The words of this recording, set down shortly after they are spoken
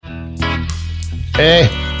Hey,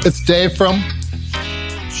 it's Dave from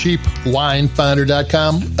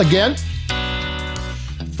CheapWineFinder.com again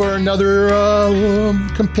for another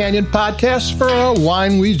companion podcast for a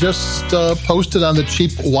wine we just posted on the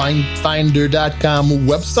CheapWineFinder.com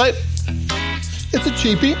website. It's a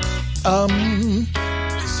cheapie,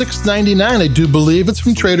 $6.99, I do believe. It's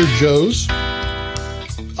from Trader Joe's.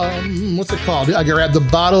 What's it called? I grabbed the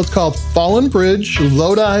bottle. It's called Fallen Bridge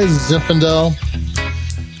Lodi Zinfandel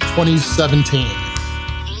 2017.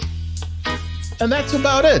 And that's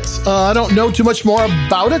about it. I don't know too much more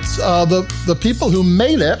about it. The people who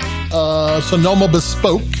made it, Sonoma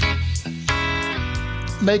Bespoke,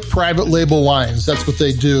 make private label wines. That's what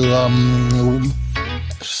they do. They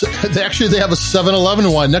have a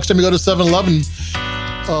 7-Eleven wine. Next time you go to 7-Eleven,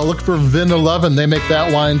 look for Vin 11. They make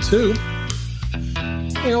that wine too.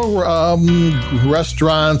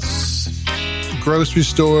 Restaurants, grocery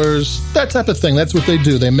stores, that type of thing. That's what they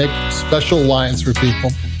do. They make special wines for people.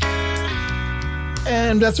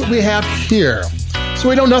 And that's what we have here. So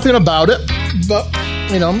we know nothing about it, but,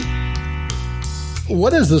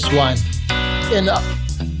 what is this wine? And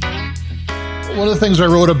one of the things I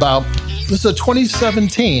wrote about, this is a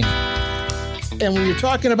 2017. And when you're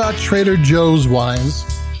talking about Trader Joe's wines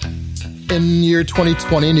in year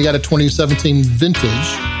 2020, and you got a 2017 vintage,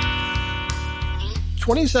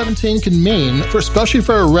 2017 can mean, especially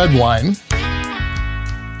for a red wine,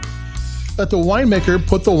 that the winemaker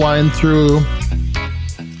put the wine through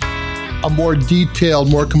a more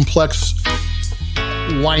detailed, more complex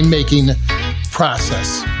winemaking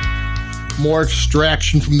process. More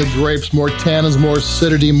extraction from the grapes, more tannins, more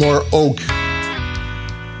acidity, more oak.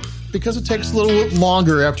 Because it takes a little bit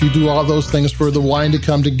longer after you do all those things for the wine to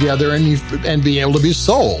come together and be able to be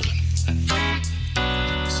sold.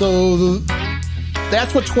 So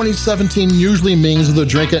that's what 2017 usually means with the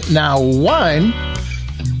Drink It Now wine.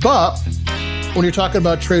 But when you're talking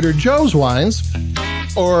about Trader Joe's wines,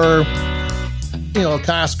 or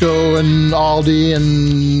Costco and Aldi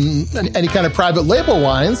and any kind of private label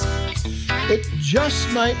wines, it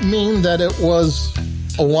just might mean that it was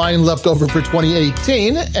a wine left over for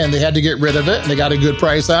 2018 and they had to get rid of it and they got a good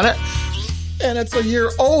price on it. And it's a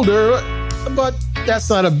year older, but that's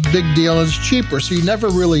not a big deal and it's cheaper, so you never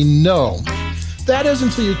really know. That is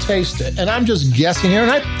until you taste it. And I'm just guessing here,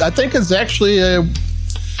 and I think it's actually a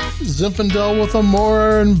Zinfandel with a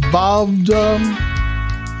more involved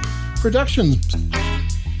production.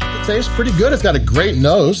 It tastes pretty good. It's got a great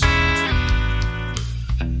nose.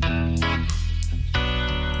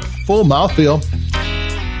 Full mouthfeel.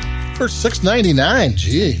 For $6.99,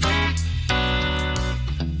 gee.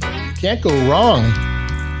 Can't go wrong.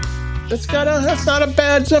 That's not a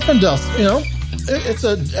bad Zinfandel, It's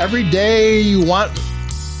a every day you want,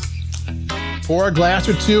 pour a glass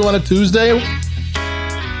or two on a Tuesday.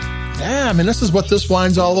 Yeah, this is what this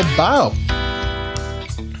wine's all about.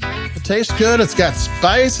 It tastes good. It's got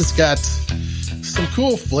spice. It's got some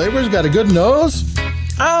cool flavors. Got a good nose.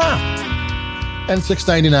 And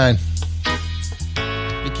 $6.99.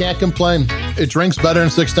 You can't complain. It drinks better than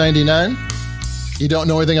 $6.99. You don't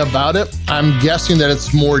know anything about it. I'm guessing that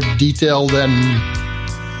it's more detailed than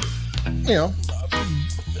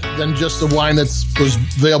just the wine that was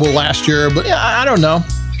available last year. But yeah, I don't know.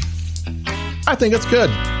 I think it's good.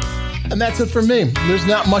 And that's it for me. There's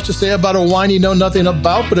not much to say about a wine you know nothing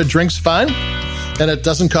about, but it drinks fine. And it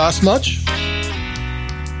doesn't cost much.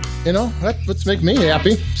 That's make me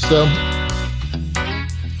happy. So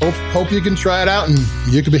hope you can try it out and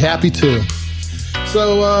you can be happy too.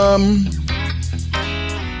 So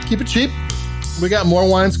keep it cheap. We got more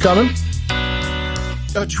wines coming.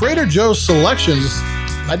 Trader Joe's selections,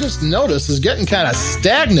 I just noticed, is getting kind of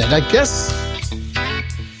stagnant. I guess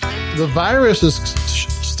the virus is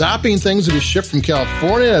stopping things to be shipped from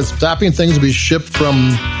California. It's stopping things to be shipped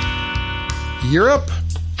from Europe.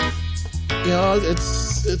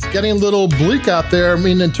 It's getting a little bleak out there.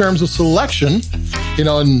 In terms of selection,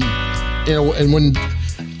 and when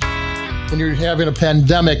you're having a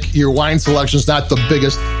pandemic, your wine selection is not the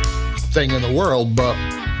biggest thing in the world, but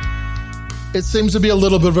it seems to be a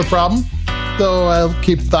little bit of a problem. Though I'll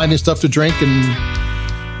keep finding stuff to drink and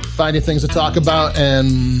finding things to talk about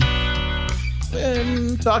and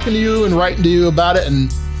talking to you and writing to you about it.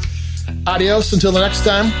 And adios until the next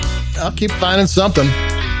time. I'll keep finding something.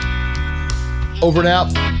 Over and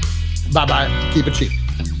out. Bye-bye. Keep it cheap.